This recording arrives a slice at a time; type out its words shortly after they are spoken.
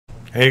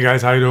Hey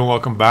guys, how you doing?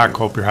 Welcome back.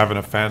 Hope you're having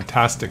a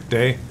fantastic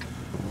day.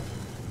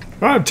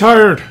 I'm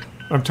tired.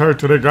 I'm tired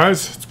today,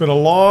 guys. It's been a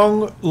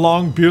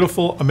long,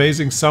 beautiful,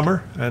 amazing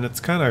summer, and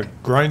it's kind of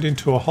grinding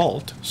to a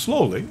halt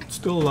slowly. It's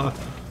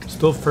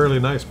still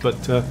fairly nice,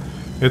 but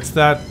it's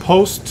that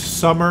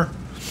post-summer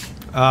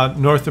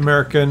North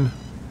American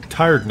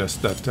tiredness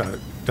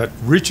that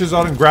reaches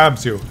out and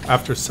grabs you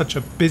after such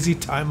a busy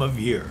time of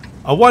year,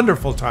 a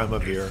wonderful time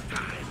of year.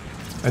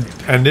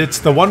 And it's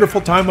the wonderful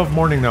time of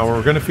morning now.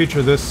 We're going to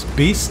feature this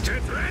beast.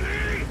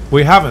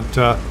 We haven't.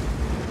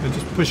 And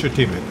just push your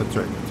teammate. That's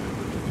right.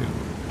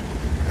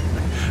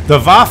 The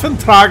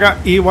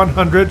Waffentrager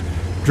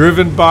E100,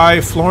 driven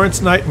by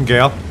Florence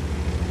Nightingale.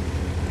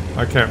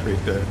 I can't read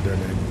their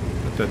name.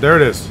 But there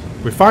it is.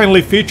 We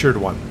finally featured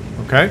one.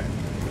 Okay.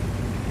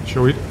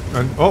 Shall we?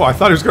 Oh, I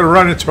thought he was going to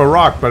run into a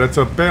rock, but it's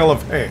a bale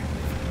of hay.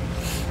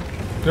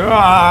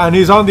 And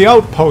he's on the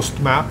outpost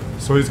map.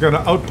 So he's going to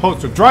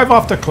outpost it. Drive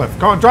off the cliff.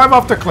 Go on, drive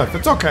off the cliff.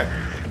 It's okay.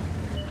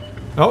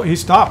 Oh, he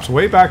stops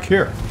way back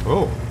here.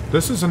 Oh,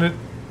 this isn't it.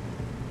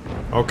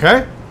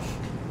 Okay.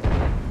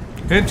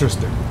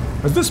 Interesting.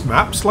 Has this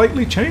map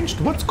slightly changed?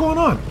 What's going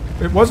on?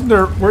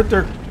 Weren't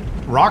there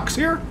rocks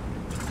here?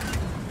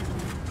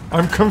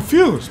 I'm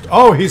confused.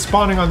 Oh, he's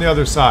spawning on the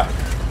other side.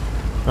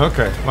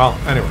 Okay, well,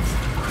 anyways.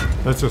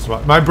 That's just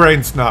what. My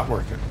brain's not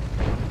working.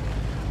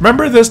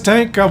 Remember, this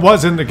tank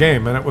was in the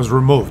game and it was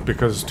removed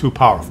because it's too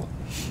powerful.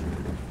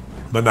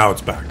 But now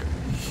it's back.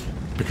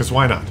 Because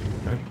why not?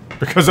 Right?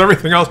 Because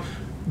everything else,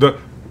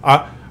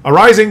 a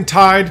rising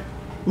tide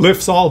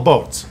lifts all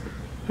boats.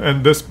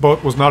 And this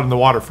boat was not in the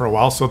water for a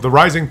while, so the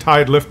rising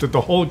tide lifted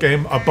the whole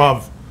game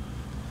above.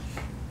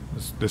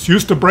 This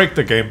used to break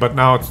the game, but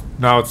now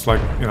it's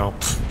like, you know,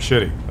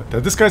 shitty.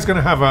 But this guy's going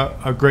to have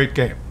a great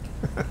game.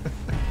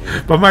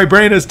 But my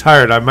brain is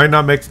tired. I might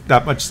not make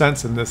that much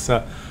sense in this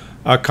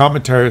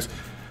commentaries.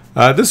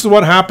 This is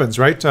what happens,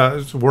 right?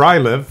 Where I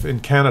live in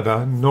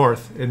Canada,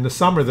 north, in the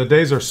summer, the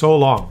days are so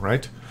long,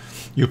 right?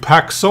 You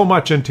pack so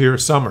much into your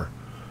summer.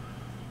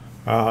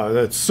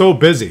 It's so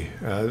busy.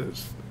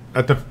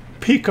 At the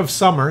peak of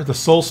summer, the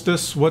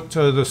solstice,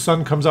 the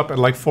sun comes up at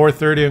like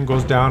 4:30 and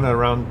goes down at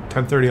around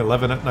 10:30,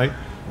 11 at night,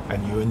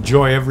 and you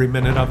enjoy every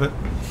minute of it.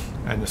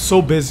 And it's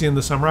so busy in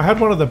the summer. I had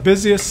one of the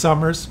busiest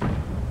summers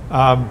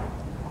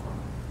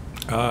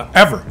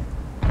ever.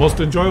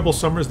 Most enjoyable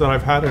summers that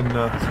I've had in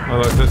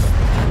this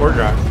poor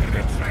guy.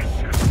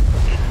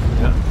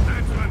 Yeah.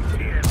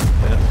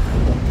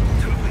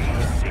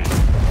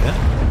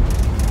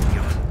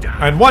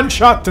 And one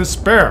shot to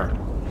spare.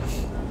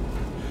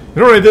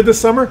 You know what I did this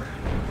summer?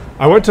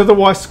 I went to the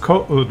West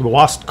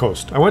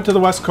Coast. I went to the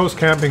West Coast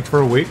camping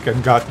for a week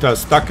and got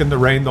stuck in the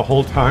rain the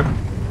whole time.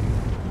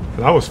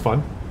 That was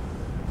fun.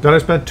 Then I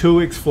spent 2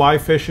 weeks fly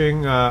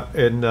fishing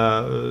in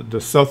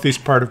the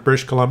southeast part of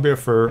British Columbia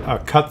for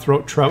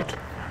cutthroat trout.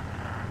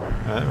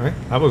 Right.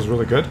 That was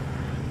really good.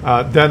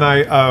 Then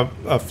I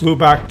flew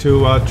back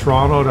to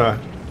Toronto to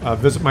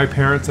visit my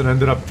parents and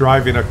ended up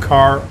driving a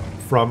car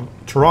from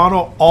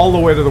Toronto all the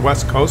way to the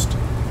West Coast.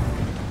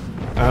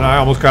 And I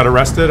almost got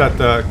arrested at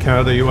the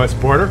Canada-US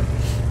border.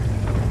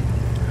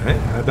 Right.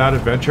 Had that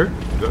adventure.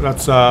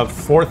 That's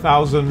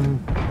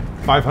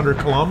 4,500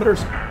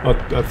 kilometers,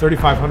 about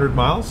 3,500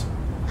 miles.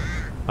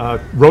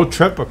 Road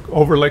trip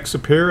over Lake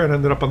Superior and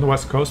ended up on the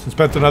West Coast and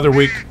spent another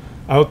week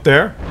out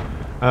there.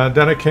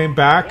 Then I came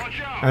back,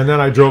 and then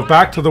I drove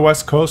back to the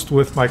West Coast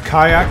with my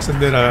kayaks and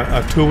did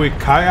a 2-week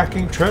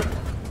kayaking trip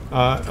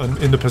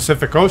in the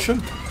Pacific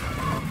Ocean.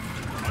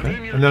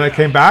 Okay. And then I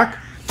came back.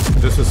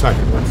 Just a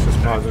second, let's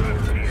just pause it.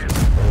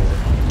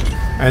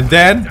 And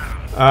then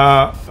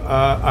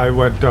I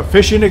went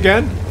fishing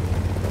again.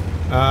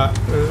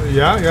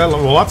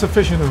 Well, lots of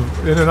fishing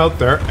in and out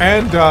there,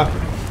 and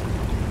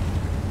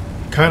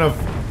kind of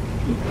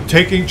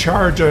taking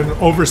charge and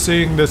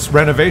overseeing this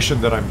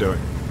renovation that I'm doing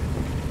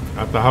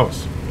at the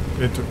house,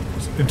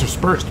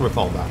 interspersed with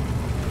all that.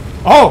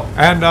 Oh,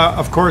 and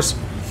of course,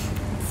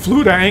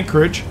 flew to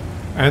Anchorage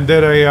and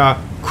did a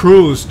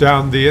cruise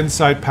down the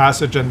Inside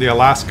Passage and the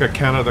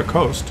Alaska-Canada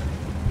coast.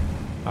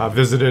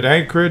 Visited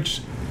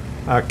Anchorage,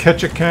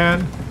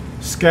 Ketchikan,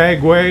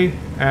 Skagway,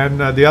 and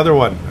the other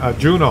one,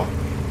 Juneau.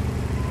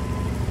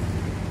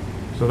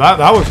 So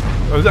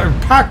I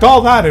packed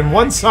all that in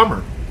one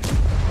summer,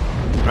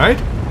 right?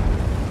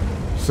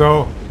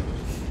 So.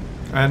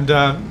 And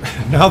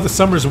now the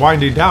summer's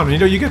winding down. And, you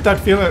know, you get that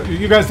feeling,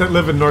 you guys that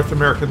live in North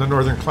America, in the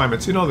northern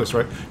climates, you know this,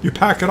 right? You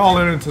pack it all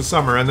into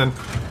summer, and then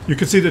you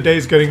can see the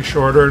days getting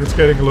shorter, and it's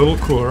getting a little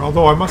cooler.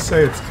 Although I must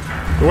say,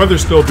 the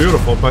weather's still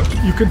beautiful, but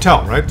you can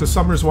tell, right? The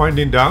summer's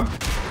winding down.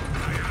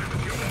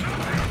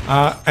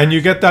 And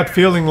you get that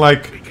feeling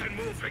like...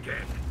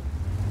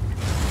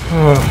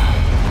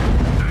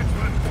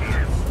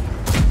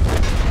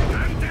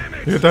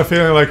 you get that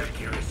feeling like,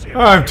 oh,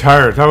 I'm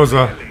tired. That was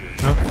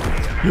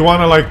you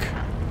want to, like...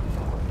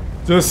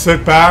 just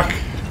sit back.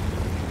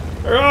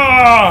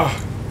 And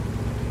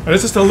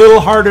it's just a little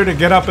harder to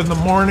get up in the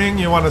morning.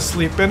 You want to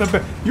sleep in a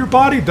bit. Your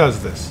body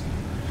does this.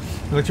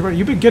 Like,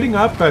 you've been getting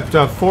up at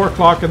 4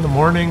 o'clock in the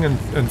morning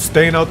and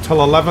staying out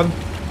till 11.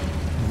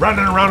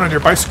 running around on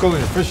your bicycle and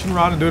your fishing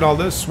rod and doing all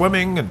this,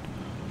 swimming and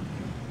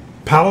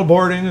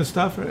paddleboarding and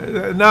stuff.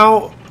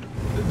 Now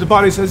the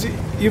body says,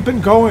 you've been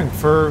going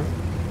for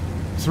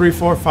 3,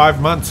 4,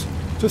 5 months.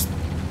 Just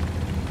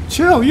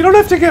chill. You don't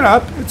have to get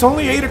up. It's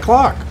only 8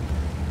 o'clock.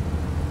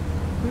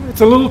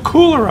 It's a little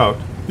cooler out.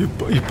 You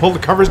pull the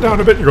covers down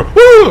a bit and you go,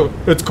 whoo,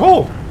 it's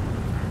cold.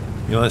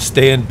 You want to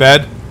stay in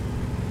bed.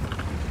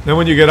 Then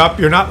when you get up,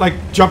 you're not like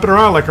jumping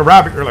around like a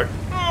rabbit. You're like,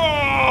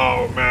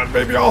 oh man,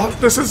 maybe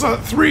this is a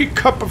 3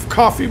 cup of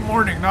coffee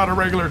morning, not a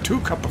regular 2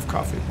 cup of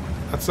coffee morning.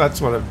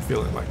 That's what I'm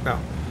feeling like now.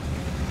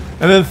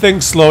 And then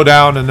things slow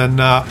down, and then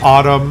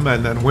autumn,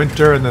 and then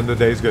winter, and then the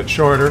days get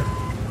shorter.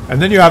 And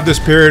then you have this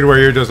period where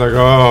you're just like,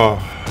 oh,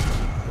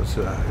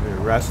 you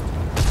rest.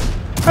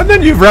 And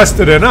then you've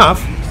rested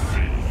enough.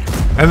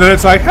 And then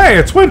it's like, hey,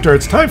 it's winter.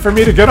 It's time for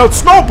me to get out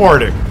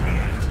snowboarding.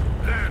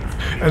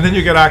 And then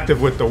you get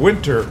active with the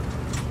winter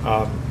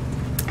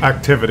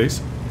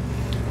activities.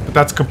 But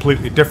that's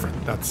completely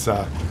different. That's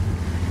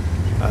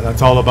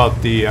all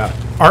about the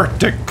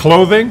Arctic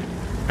clothing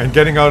and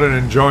getting out and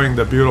enjoying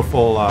the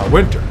beautiful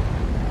winter.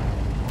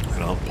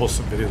 And I'll post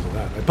some videos of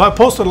that. I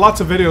posted lots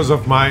of videos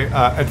of my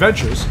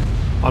adventures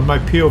on my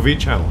POV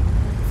channel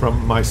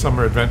from my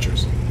summer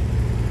adventures.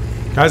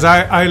 Guys,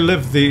 I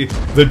live the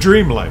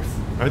dream life.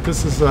 Right?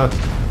 This is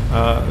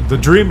the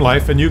dream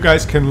life, and you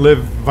guys can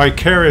live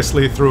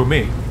vicariously through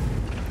me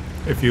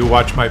if you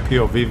watch my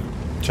POV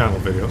channel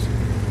videos.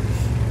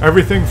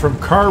 Everything from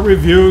car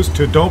reviews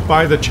to don't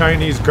buy the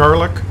Chinese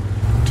garlic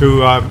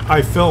to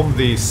I filmed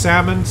the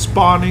salmon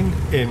spawning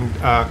in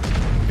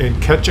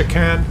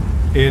Ketchikan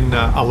in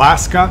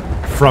Alaska,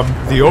 from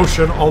the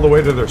ocean all the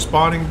way to their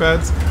spawning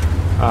beds.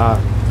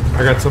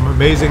 I got some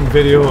amazing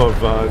video of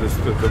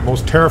the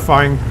most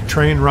terrifying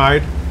train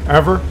ride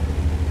ever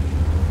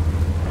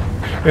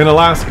in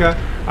Alaska.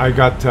 I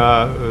got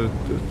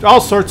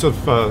all sorts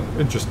of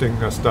interesting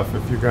stuff.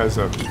 If you guys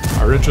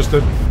are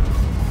interested,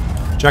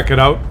 check it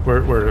out.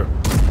 We're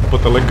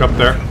put the link up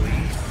there.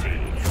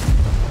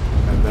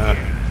 And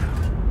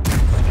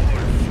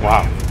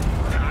wow.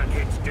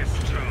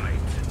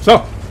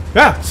 So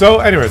yeah. So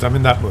anyways, I'm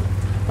in that mood.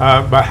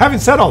 But having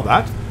said all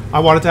that, I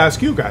wanted to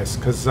ask you guys,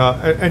 because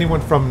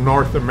anyone from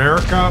North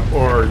America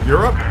or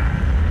Europe,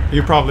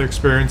 you probably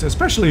experience,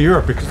 especially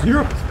Europe, because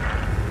Europe,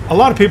 a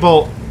lot of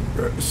people.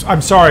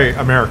 I'm sorry,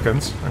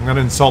 Americans. I'm going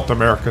to insult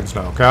Americans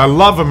now, okay? I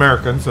love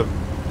Americans.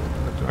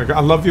 I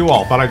love you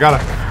all, but I got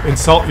to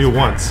insult you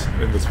once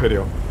in this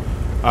video.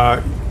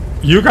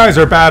 You guys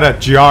are bad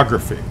at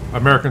geography.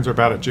 Americans are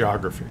bad at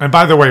geography. And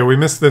by the way, we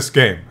missed this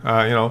game.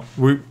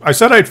 I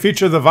said I'd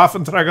feature the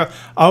Waffenträger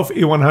auf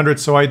E100,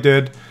 so I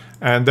did.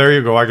 And there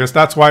you go. I guess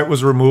that's why it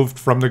was removed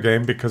from the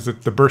game, because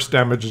the burst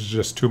damage is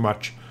just too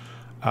much.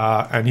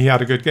 And he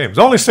had a good game. It's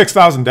only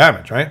 6,000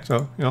 damage, right?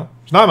 So,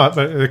 it's not much,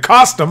 but it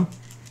cost him.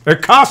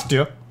 It cost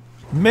you.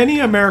 Many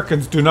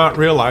Americans do not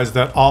realize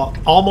that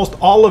almost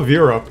all of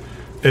Europe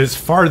is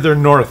farther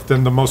north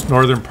than the most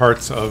northern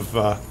parts of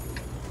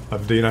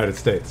the United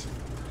States.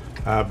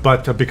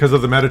 But because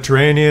of the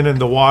Mediterranean and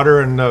the water,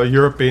 and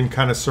Europe being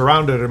kind of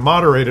surrounded and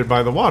moderated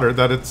by the water,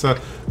 that it's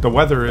the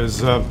weather is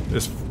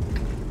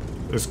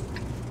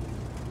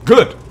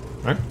good,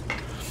 right?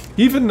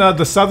 Even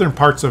the southern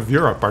parts of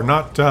Europe are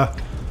not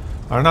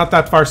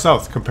that far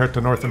south compared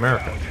to North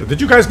America. Did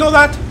you guys know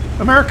that,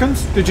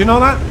 Americans? Did you know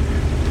that?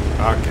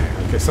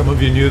 Okay. Some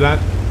of you knew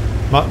that.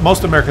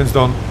 Most Americans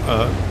don't.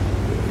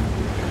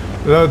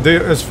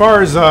 As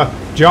far as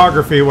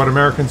geography, what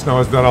Americans know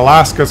is that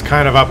Alaska's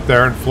kind of up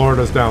there and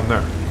Florida's down there.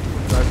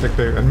 I think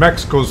and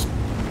Mexico's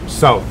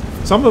south.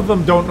 Some of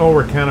them don't know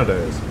where Canada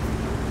is.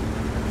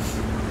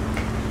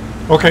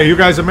 Okay, you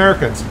guys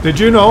Americans, did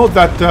you know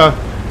that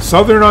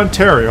Southern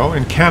Ontario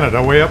in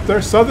Canada, way up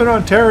there, Southern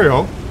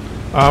Ontario,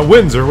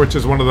 Windsor, which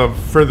is one of the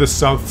furthest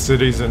south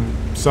cities in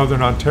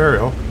Southern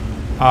Ontario,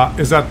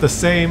 is at the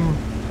same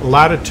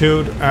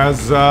latitude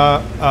as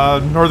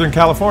Northern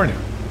California.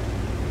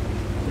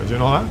 Did you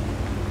know that?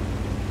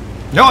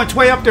 No, it's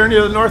way up there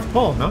near the North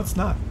Pole. No, it's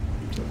not.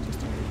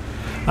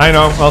 I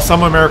know. Well,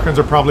 some Americans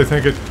are probably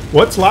thinking,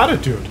 what's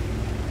latitude?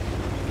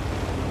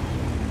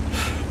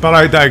 But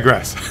I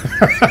digress.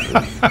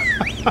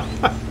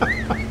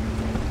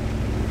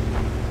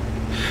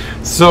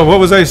 So what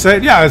was I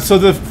saying? Yeah, so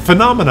the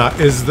phenomena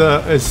is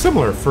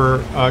similar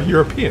for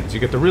Europeans. You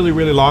get the really,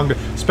 really long,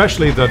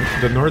 especially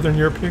the northern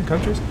European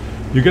countries.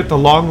 You get the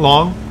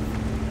long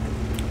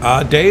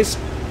days,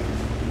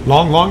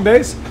 long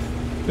days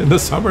in the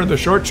summer, and the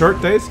short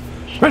days.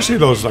 Especially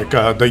those like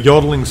the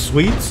yodeling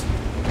Swedes,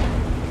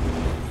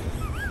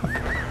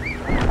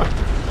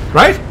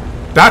 right?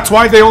 That's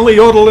why they only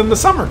yodel in the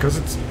summer,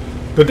 because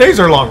the days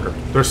are longer.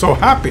 They're so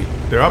happy.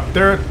 They're up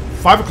there at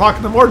 5 o'clock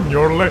in the morning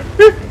yodeling,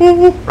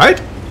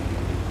 right?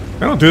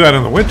 They don't do that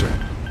in the winter.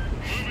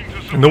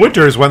 In the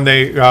winter is when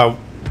they go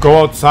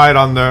outside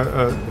on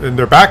in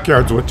their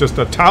backyards with just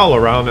a towel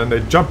around, and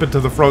they jump into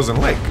the frozen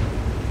lake.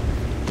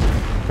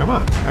 Come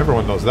on,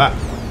 everyone knows that.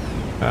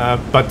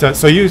 But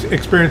so you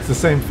experience the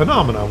same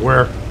phenomena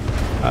where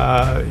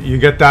you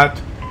get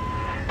that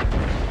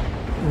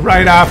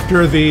right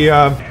after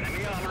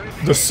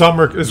the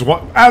summer is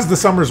as the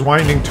summer's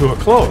winding to a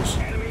close.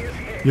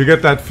 You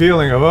get that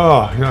feeling of,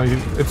 oh, you know,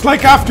 it's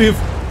like after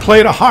you've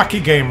played a hockey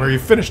game or you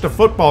finished a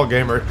football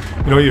game, or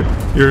you know,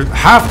 you're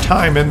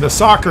halftime in the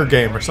soccer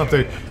game or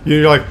something.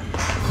 You're like,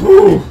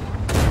 whew,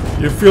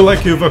 you feel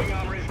like you've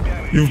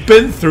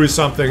been through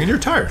something and you're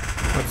tired.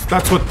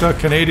 That's what the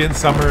Canadian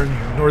summer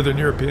and Northern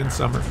European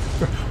summer.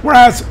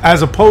 Whereas,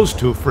 as opposed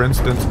to, for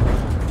instance,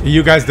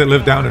 you guys that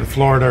live down in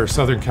Florida or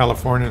Southern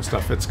California and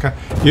stuff, it's kind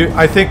of,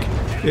 I think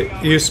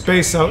you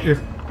space out. You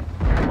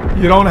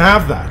don't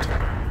have that.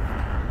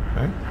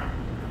 Right?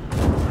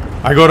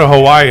 I go to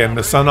Hawaii and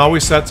the sun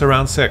always sets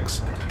around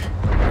 6.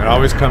 It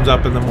always comes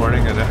up in the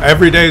morning, and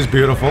every day is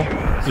beautiful.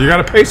 So you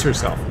got to pace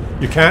yourself.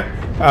 You can't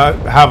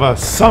have a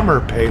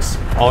summer pace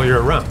all year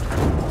round.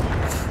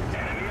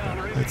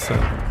 It's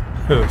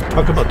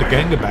talk about the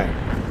gangbang.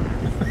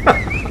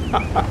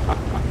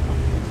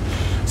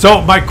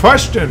 So my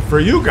question for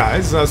you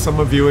guys, some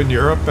of you in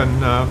Europe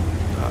and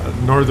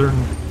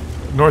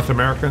North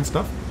America and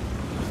stuff,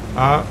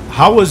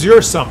 how was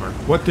your summer?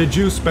 What did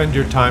you spend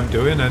your time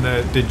doing? And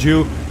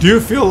do you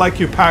feel like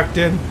you packed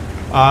in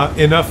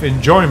enough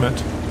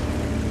enjoyment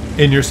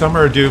in your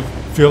summer, or do you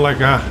feel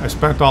like I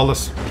spent all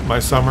my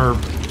summer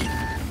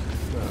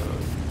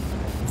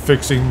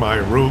fixing my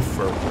roof,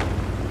 or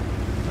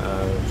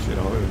you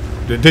know,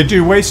 did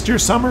you waste your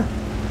summer?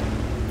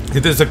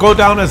 Does it go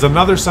down as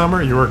another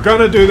summer? You were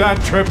gonna do that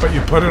trip, but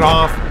you put it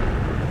off.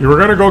 You were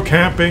gonna go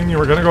camping. You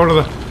were gonna go to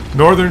the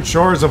northern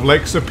shores of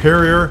Lake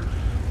Superior,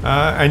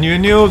 and you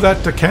knew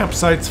that the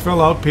campsites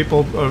fill out.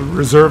 People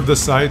reserve the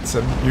sites,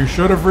 and you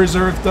should have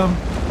reserved them,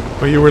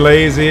 but you were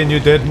lazy and you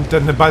didn't.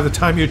 And by the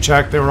time you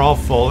checked, they were all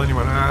full, and you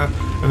went,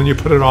 and then you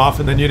put it off,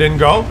 and then you didn't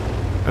go.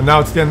 And now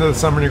it's the end of the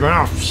summer, and you're going,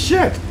 oh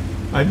shit,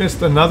 I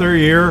missed another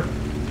year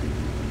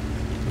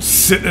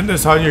sitting in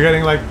this house. And you're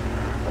getting like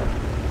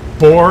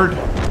bored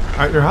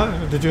at your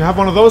house. Did you have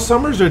one of those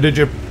summers, or did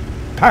you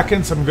pack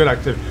in some good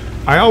activity?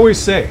 I always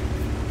say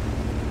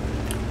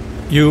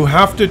you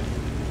have to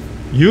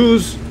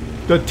use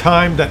the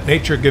time that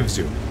nature gives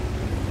you.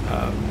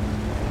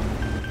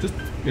 Just,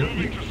 you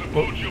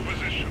know,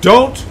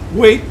 don't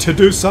wait to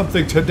do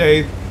something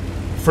today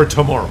for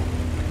tomorrow.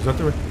 Is that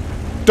the right?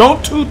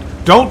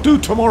 Don't do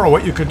tomorrow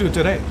what you could do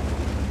today,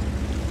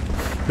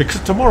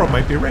 because tomorrow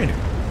might be raining.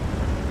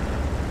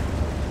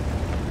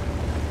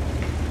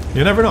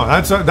 You never know.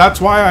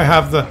 That's why I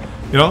have the,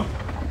 you know,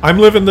 I'm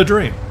living the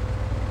dream.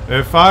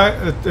 If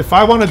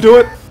I want to do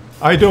it,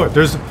 I do it.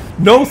 There's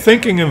no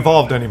thinking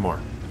involved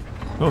anymore.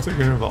 No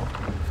thinking involved.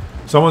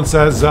 Someone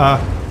says,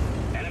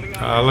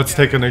 let's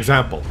take an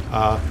example.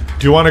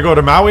 Do you want to go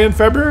to Maui in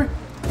February?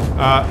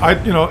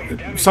 You know,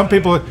 some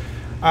people, what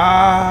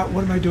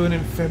am I doing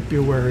in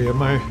February?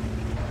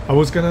 I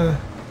was gonna,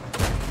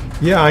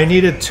 yeah, I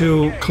needed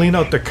to clean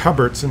out the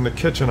cupboards in the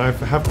kitchen. I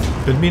have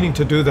been meaning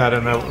to do that,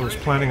 and I was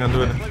planning on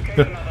doing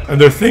it. And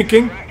they're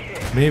thinking,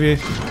 maybe.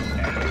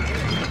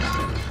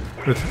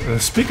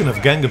 Speaking of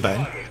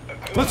gangbang,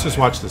 let's just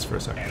watch this for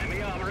a second.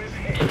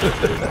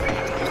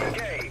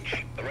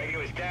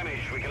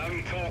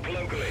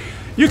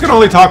 You can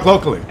only talk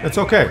locally. It's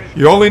okay.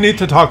 You only need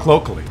to talk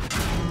locally.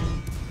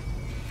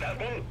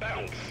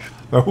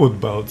 That won't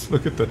bounce.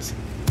 Look at this.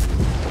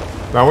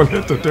 That one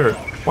hit the dirt.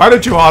 Why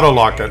did you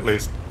auto-lock at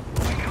least?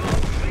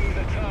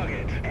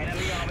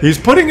 He's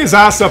putting his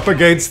ass up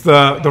against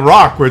the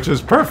rock, which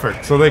is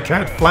perfect, so they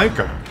can't flank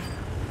him.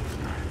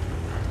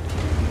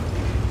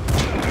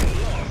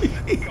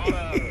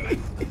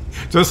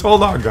 Just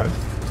hold on, guys.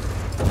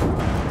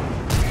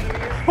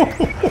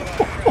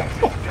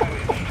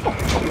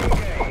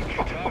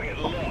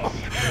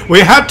 We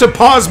had to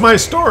pause my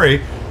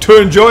story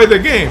to enjoy the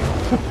game.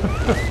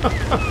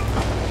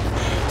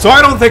 So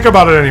I don't think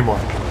about it anymore.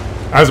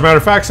 As a matter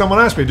of fact, someone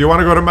asked me, do you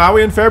want to go to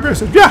Maui in February? I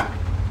said, yeah.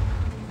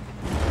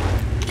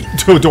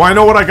 Do I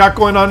know what I got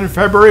going on in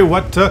February?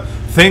 What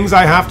things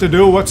I have to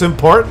do? What's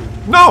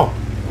important? No.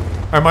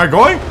 Am I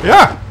going?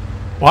 Yeah.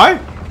 Why?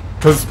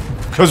 Because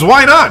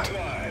why not?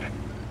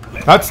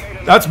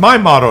 That's my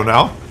motto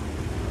now.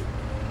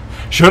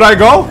 Should I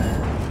go?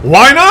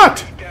 Why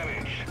not?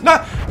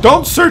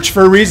 Don't search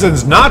for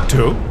reasons not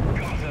to.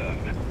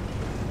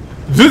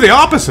 Do the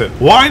opposite.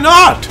 Why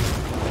not?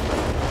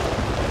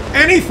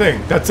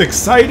 Anything that's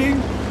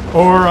exciting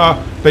or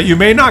that you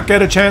may not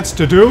get a chance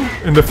to do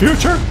in the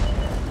future.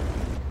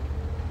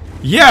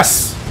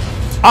 Yes,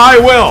 I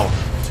will.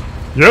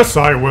 Yes,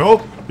 I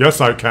will.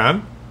 Yes, I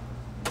can.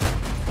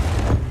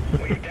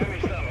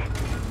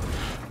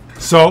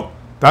 So,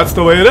 that's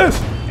the way it is.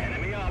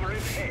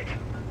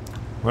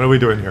 What are we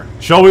doing here?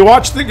 Shall we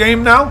watch the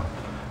game now?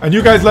 And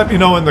you guys let me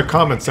know in the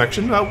comment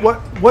section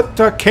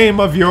what came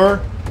of your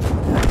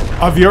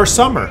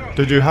summer.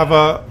 Did you have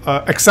a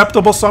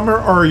acceptable summer,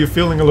 or are you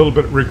feeling a little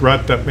bit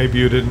regret that maybe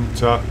you didn't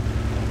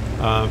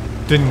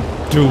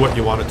do what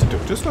you wanted to do?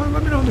 Just let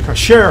me know in the comments.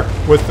 Share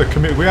with the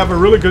community. We have a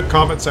really good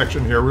comment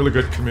section here, really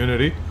good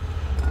community,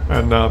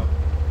 and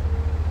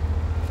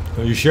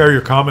you share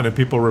your comment and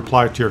people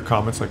reply to your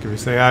comments. Like if you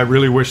say, I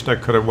really wished I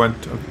could have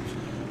went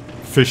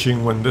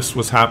fishing when this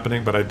was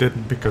happening, but I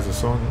didn't because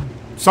of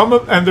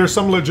and there's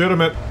some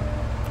legitimate.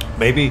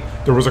 Maybe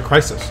there was a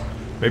crisis.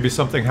 Maybe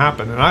something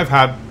happened, and I've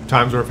had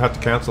times where I've had to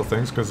cancel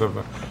things because of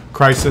a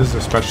crisis,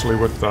 especially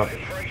with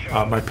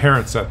my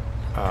parents in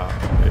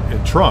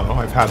Toronto.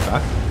 I've had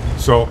that,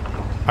 so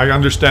I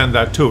understand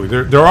that too.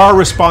 There are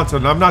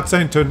responsibilities, and I'm not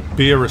saying to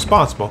be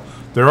irresponsible.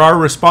 There are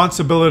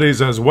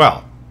responsibilities as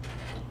well,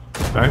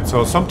 right?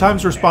 So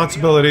sometimes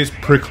responsibilities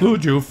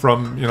preclude you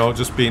from,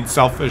 just being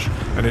selfish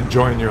and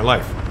enjoying your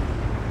life.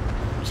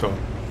 So,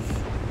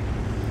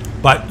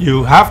 but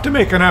you have to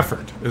make an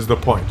effort, is the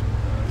point.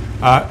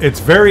 It's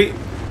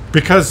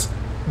because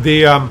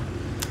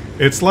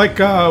it's like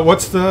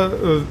what's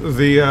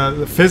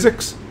the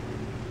physics,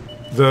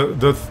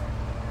 the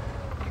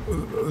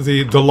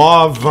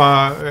law of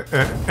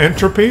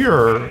entropy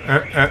or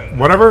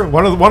whatever,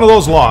 one of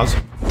those laws.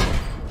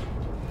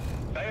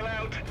 Bail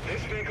out.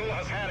 This vehicle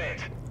has had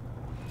it.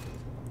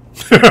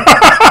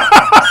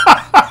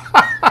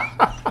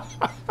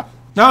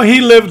 Now,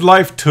 he lived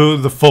life to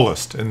the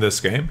fullest in this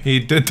game. He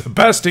did the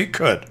best he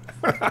could.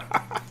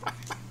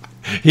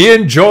 He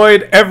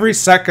enjoyed every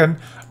second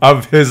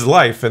of his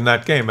life in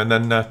that game. And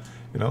then,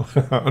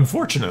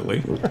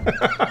 unfortunately,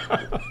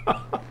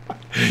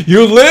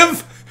 you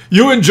live,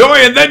 you enjoy,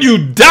 and then you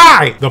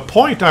die. The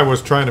point I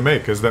was trying to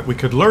make is that we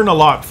could learn a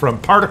lot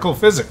from particle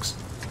physics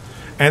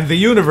and the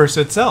universe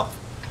itself.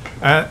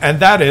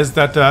 And that is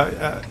that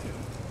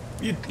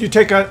you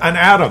take an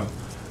atom,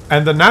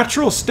 and the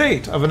natural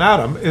state of an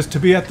atom is to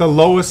be at the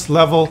lowest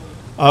level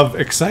of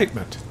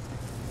excitement.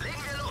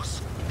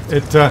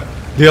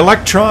 The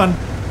electron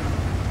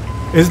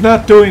is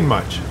not doing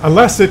much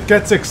unless it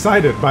gets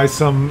excited by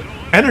some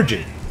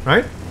energy,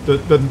 right?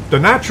 The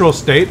natural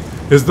state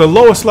is the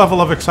lowest level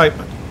of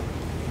excitement.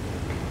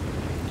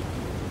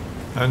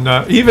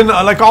 And even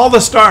like all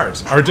the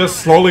stars are just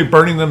slowly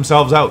burning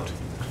themselves out.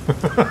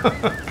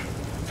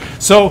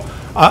 So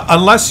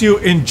unless you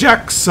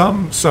inject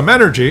some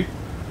energy,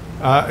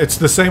 it's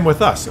the same with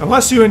us.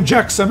 Unless you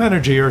inject some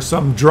energy or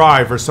some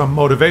drive or some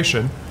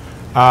motivation,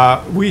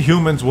 we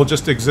humans will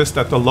just exist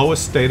at the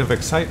lowest state of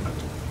excitement.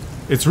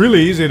 It's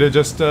really easy to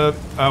just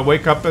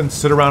wake up and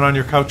sit around on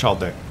your couch all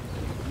day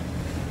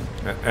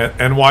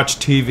and watch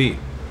TV.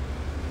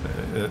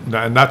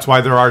 And that's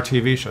why there are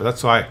TV shows.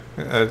 That's why,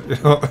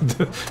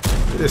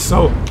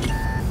 so.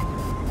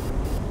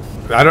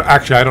 I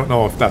don't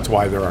know if that's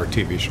why there are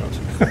TV shows.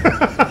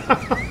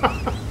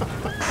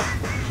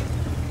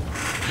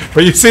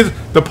 But you see,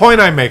 the point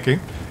I'm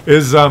making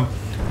is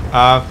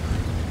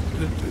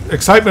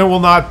excitement will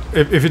not,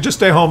 if you just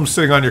stay home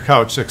sitting on your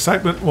couch,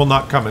 excitement will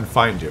not come and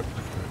find you.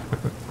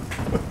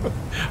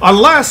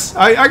 Unless,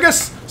 I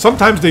guess,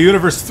 sometimes the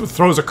universe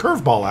throws a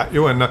curveball at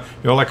you and,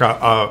 like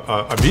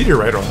a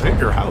meteorite will hit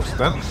your house.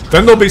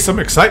 Then there'll be some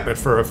excitement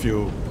for a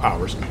few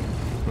hours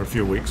or a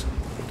few weeks.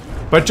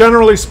 But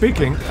generally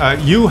speaking,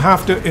 you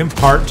have to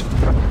impart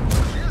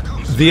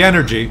the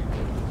energy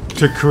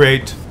to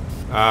create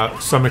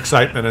some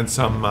excitement and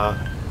some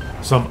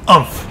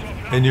oomph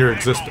in your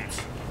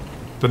existence.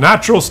 The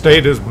natural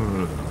state is...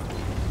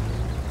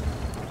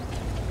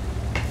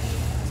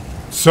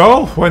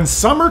 So, when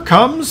summer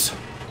comes,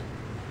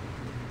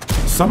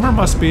 summer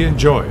must be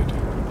enjoyed.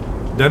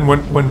 Then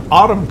when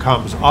autumn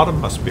comes, autumn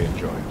must be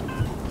enjoyed.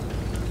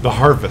 The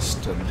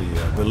harvest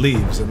and the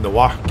leaves and the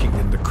walking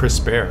in the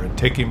crisp air and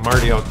taking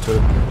Marty out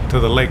to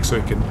the lake so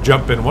he can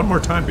jump in one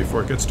more time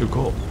before it gets too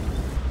cold.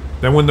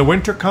 Then when the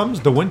winter comes,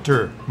 the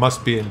winter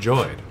must be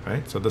enjoyed,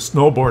 right? So the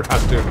snowboard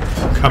has to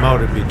come out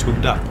and be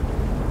tuned up.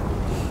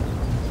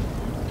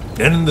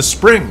 And in the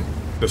spring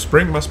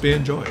must be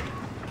enjoyed.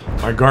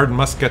 My garden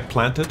must get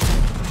planted.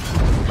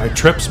 My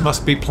trips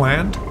must be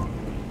planned.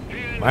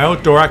 My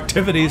outdoor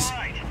activities.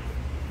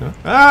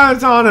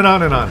 It's on and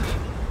on and on.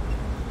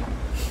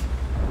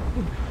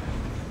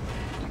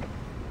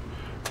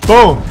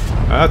 Boom!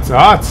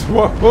 That's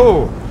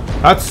whoa!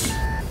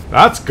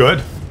 That's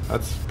good.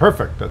 That's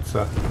perfect. That's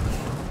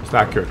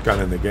accurate gun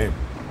in the game.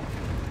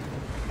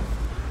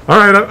 All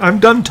right, I'm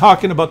done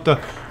talking about the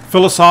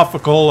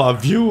philosophical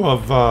view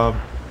of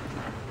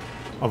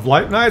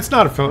life. No, it's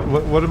not a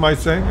what am I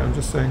saying? I'm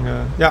just saying.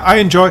 Yeah,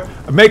 I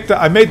made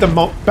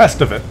the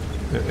best of it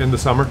in the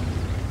summer.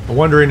 I'm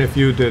wondering if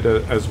you did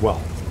as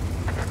well.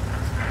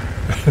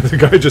 The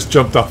guy just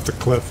jumped off the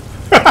cliff.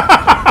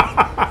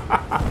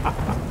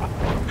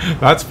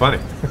 That's funny.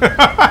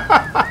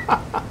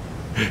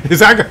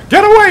 He's angry.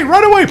 Get away!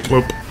 Run away!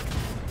 Ploop.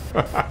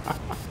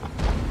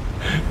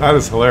 That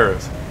is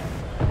hilarious.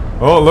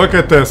 Oh, look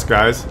at this,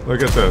 guys.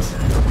 Look at this.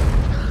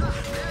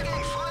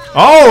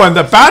 Oh, and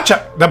the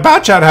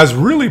Batchat has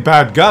really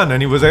bad gun,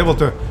 and he was able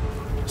to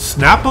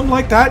snap him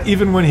like that,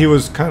 even when he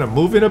was kind of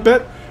moving a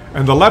bit.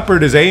 And the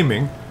Leopard is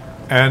aiming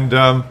and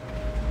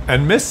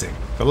missing.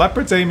 The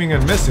Leopard's aiming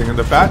and missing, and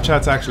the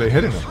Batchat's actually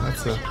hitting him.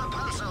 That's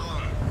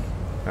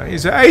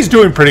he's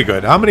doing pretty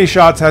good. How many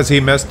shots has he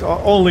missed?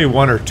 Only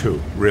one or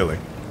two, really.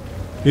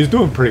 He's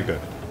doing pretty good.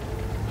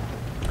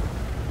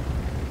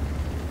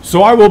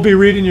 So I will be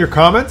reading your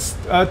comments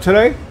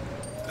today,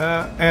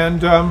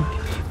 and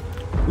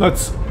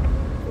let's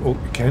Oh,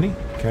 can he?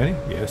 Can he?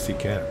 Yes, he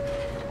can.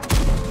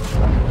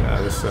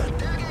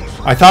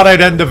 I thought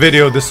I'd end the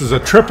video. This is a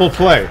triple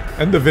play.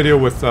 End the video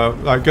with,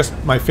 I guess,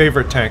 my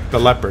favorite tank, the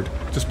Leopard.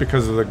 Just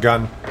because of the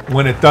gun.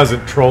 When it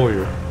doesn't troll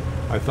you.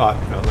 I thought,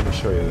 let me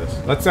show you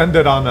this. Let's end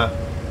it on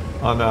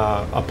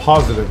a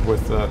positive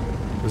with the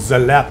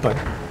Leopard.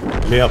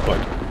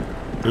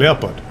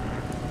 Leopard.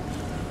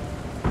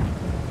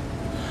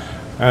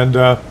 And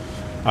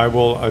I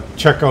will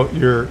check out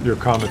your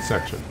comment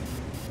section.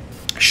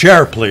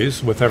 Share,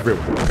 please, with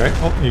everyone, okay?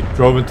 Oh, he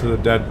drove into the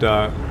dead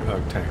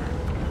tank.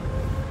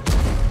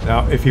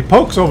 Now, if he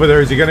pokes over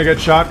there, is he going to get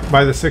shot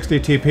by the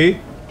 60 TP?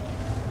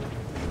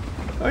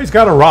 Oh, he's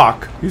got a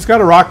rock. He's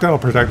got a rock that'll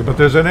protect him, but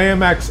there's an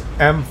AMX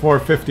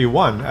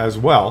M451 as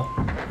well.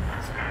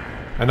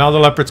 And now the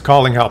Leopard's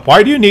calling help.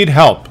 Why do you need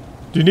help?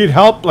 Do you need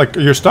help? Like,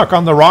 you're stuck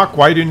on the rock?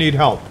 Why do you need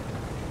help?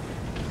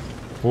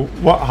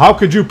 Well, how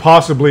could you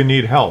possibly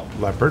need help,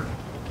 Leopard?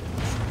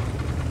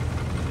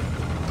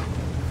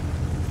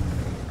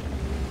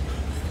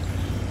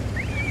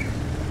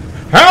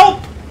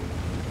 Help!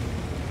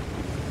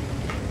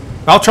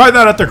 I'll try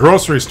that at the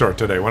grocery store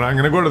today. When I'm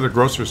going to go to the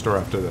grocery store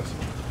after this.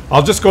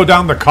 I'll just go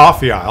down the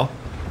coffee aisle,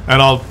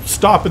 and I'll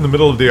stop in the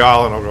middle of the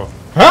aisle, and I'll go,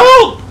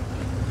 help!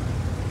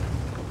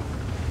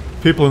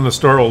 People in the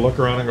store will look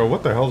around and go,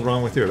 what the hell's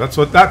wrong with you? That's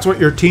what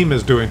your team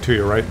is doing to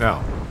you right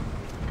now.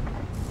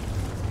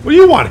 What do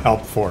you want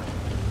help for?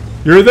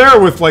 You're there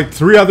with like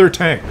 3 other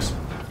tanks.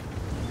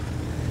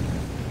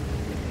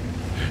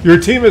 Your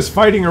team is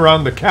fighting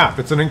around the cap.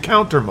 It's an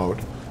encounter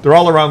mode. They're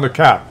all around the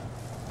cap.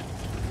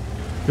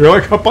 You're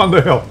like up on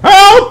the hill.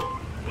 Help!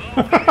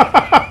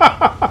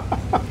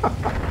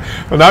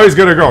 Well, now he's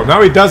gonna go.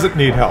 Now he doesn't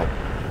need help.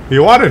 He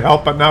wanted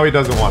help, but now he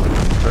doesn't want it.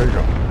 There you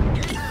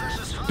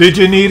go. Did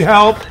you need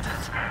help?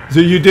 So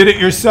you did it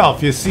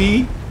yourself, you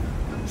see?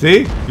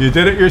 See? You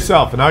did it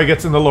yourself, and now he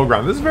gets in the low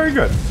ground. This is very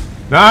good.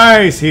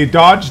 Nice! He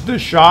dodged the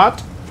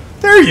shot.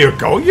 There you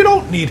go. You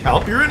don't need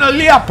help. You're in a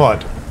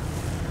Leopard.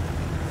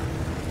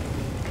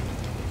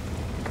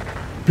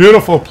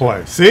 Beautiful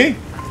play. See?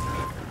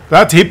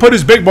 He put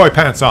his big boy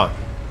pants on.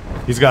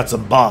 He's got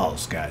some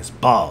balls, guys.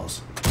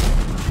 Balls.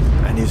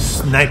 And he's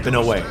sniping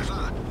away.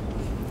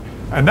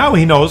 And now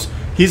he knows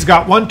he's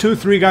got 1, 2,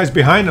 3 guys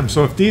behind him.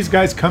 So if these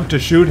guys come to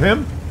shoot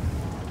him,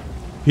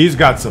 he's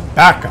got some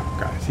backup,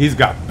 guys. He's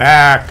got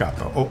backup.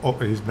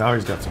 Now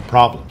he's got some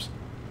problems.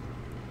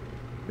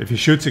 If he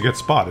shoots, he gets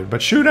spotted.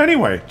 But shoot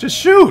anyway. Just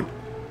shoot.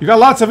 You got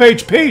lots of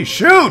HP.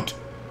 Shoot.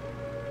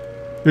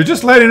 You're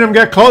just letting him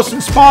get close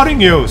and spotting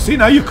you. See,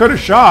 now you could have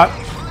shot.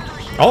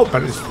 Oh,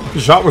 but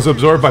his shot was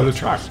absorbed by the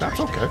truck. That's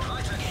okay.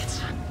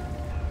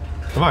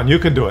 Come on, you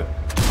can do it.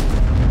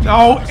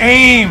 No,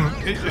 aim!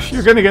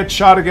 You're going to get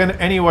shot again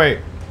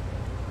anyway.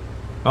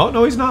 Oh,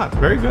 no, he's not.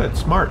 Very good.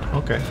 Smart.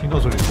 Okay, he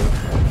knows what he's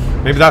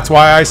doing. Maybe that's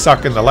why I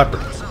suck in the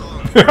Leopard.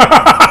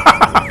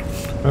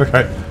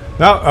 Okay.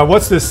 Now,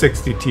 what's this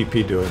 60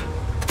 TP doing?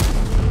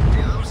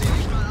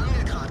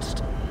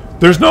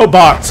 There's no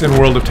bots in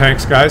World of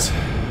Tanks, guys.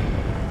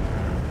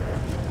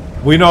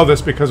 We know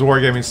this because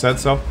Wargaming said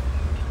so.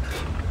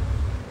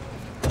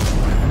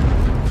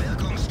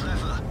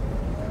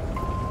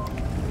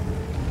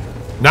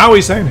 Now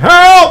he's saying,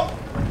 help!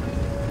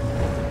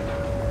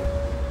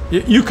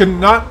 You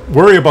cannot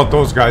worry about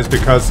those guys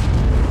because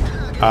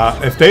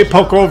if they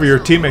poke over, your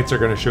teammates are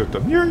going to shoot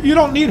them. You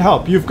don't need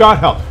help. You've got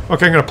help.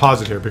 Okay, I'm going to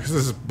pause it here because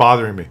this is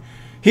bothering me.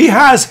 He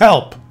has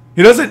help.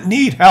 He doesn't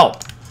need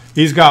help.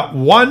 He's got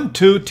 1,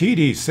 2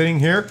 TDs sitting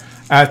here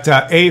at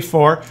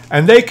A4,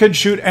 and they can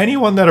shoot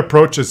anyone that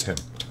approaches him.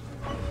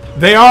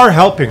 They are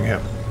helping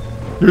him.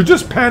 You're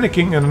just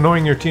panicking and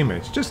annoying your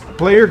teammates. Just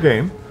play your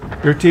game.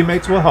 Your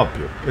teammates will help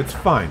you. It's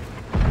fine.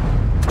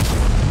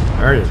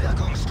 There you go.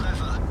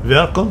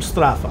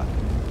 Welkomstrafa.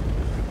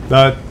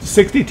 The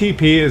 60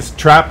 TP is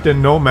trapped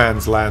in no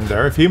man's land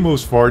there. If he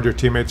moves forward, your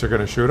teammates are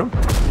going to shoot him.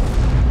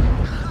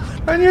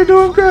 And you're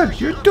doing good.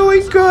 You're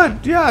doing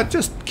good. Yeah,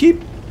 just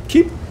keep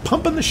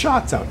pumping the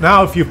shots out.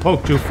 Now, if you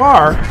poke too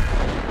far...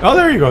 Oh,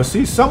 there you go.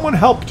 See, someone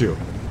helped you.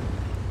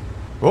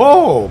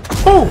 Oh,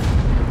 boom.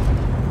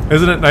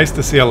 Isn't it nice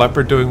to see a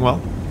Leopard doing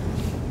well?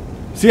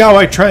 See how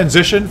I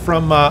transitioned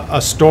from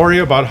a story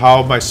about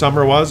how my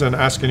summer was and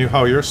asking you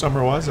how your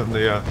summer was and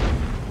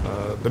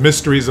the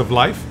mysteries of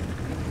life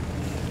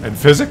and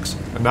physics,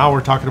 and now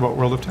we're talking about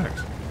World of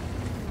Tanks.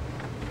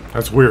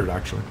 That's weird,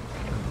 actually.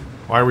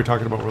 Why are we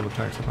talking about World of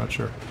Tanks? I'm not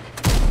sure.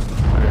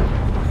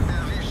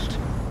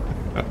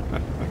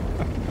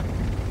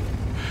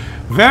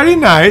 Very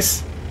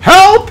nice.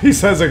 Help! He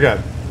says again.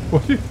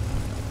 What do you...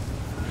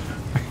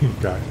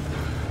 guy.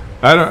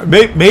 I don't.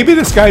 Maybe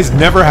this guy's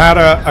never had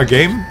a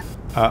game.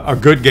 A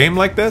good game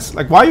like this?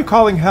 Like, why are you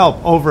calling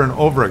help over and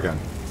over again?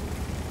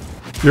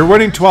 You're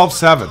winning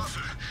 12-7.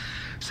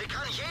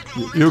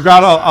 You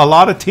got a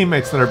lot of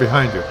teammates that are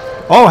behind you.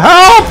 Oh,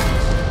 help!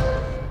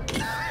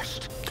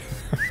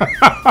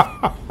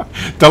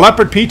 The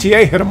Leopard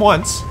PTA hit him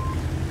once.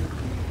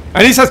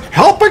 And he says,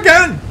 help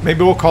again!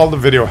 Maybe we'll call the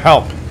video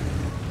help.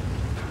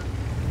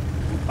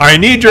 I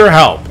need your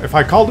help. If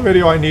I call the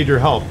video, I need your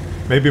help.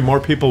 maybe more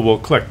people will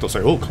click. They'll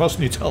say, oh, Klaus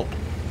needs help.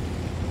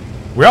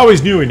 We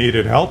always knew he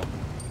needed help.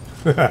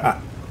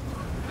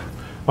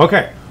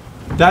 Okay.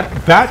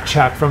 That bat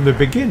chat from the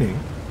beginning,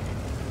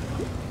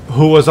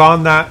 who was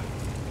on that,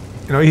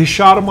 you know, he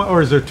shot him,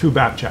 or is there two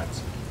bat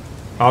chats?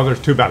 Oh,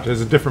 there's two bat chats.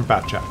 There's a different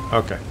bat chat.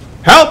 Okay.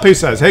 Help, he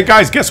says. Hey,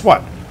 guys, guess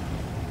what?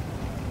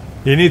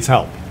 He needs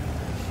help.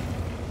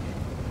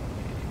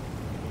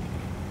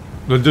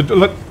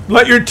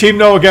 Let your team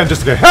know again,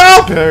 just to get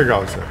help. There you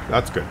go.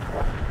 That's good.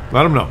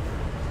 Let them know.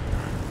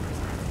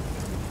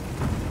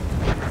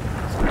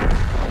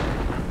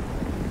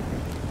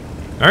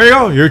 There you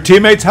go. Your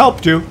teammates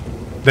helped you.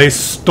 They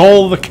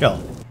stole the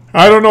kill.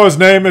 I don't know his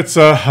name. It's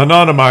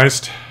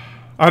anonymized.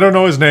 I don't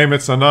know his name.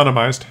 It's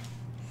anonymized.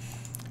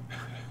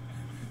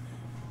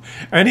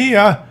 And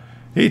I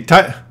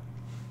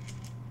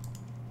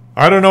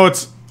don't know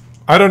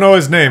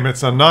his name.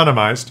 It's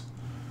anonymized.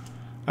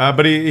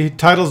 But he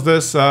titles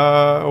this,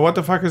 what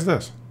the fuck is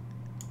this?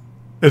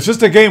 It's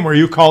just a game where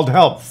you called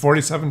help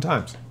 47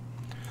 times.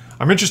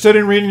 I'm interested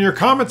in reading your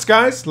comments,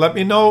 guys. Let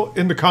me know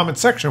in the comment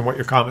section what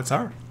your comments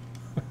are.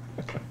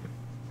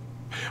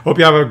 Hope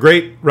you have a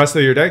great rest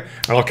of your day,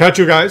 and I'll catch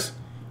you guys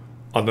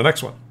on the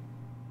next one.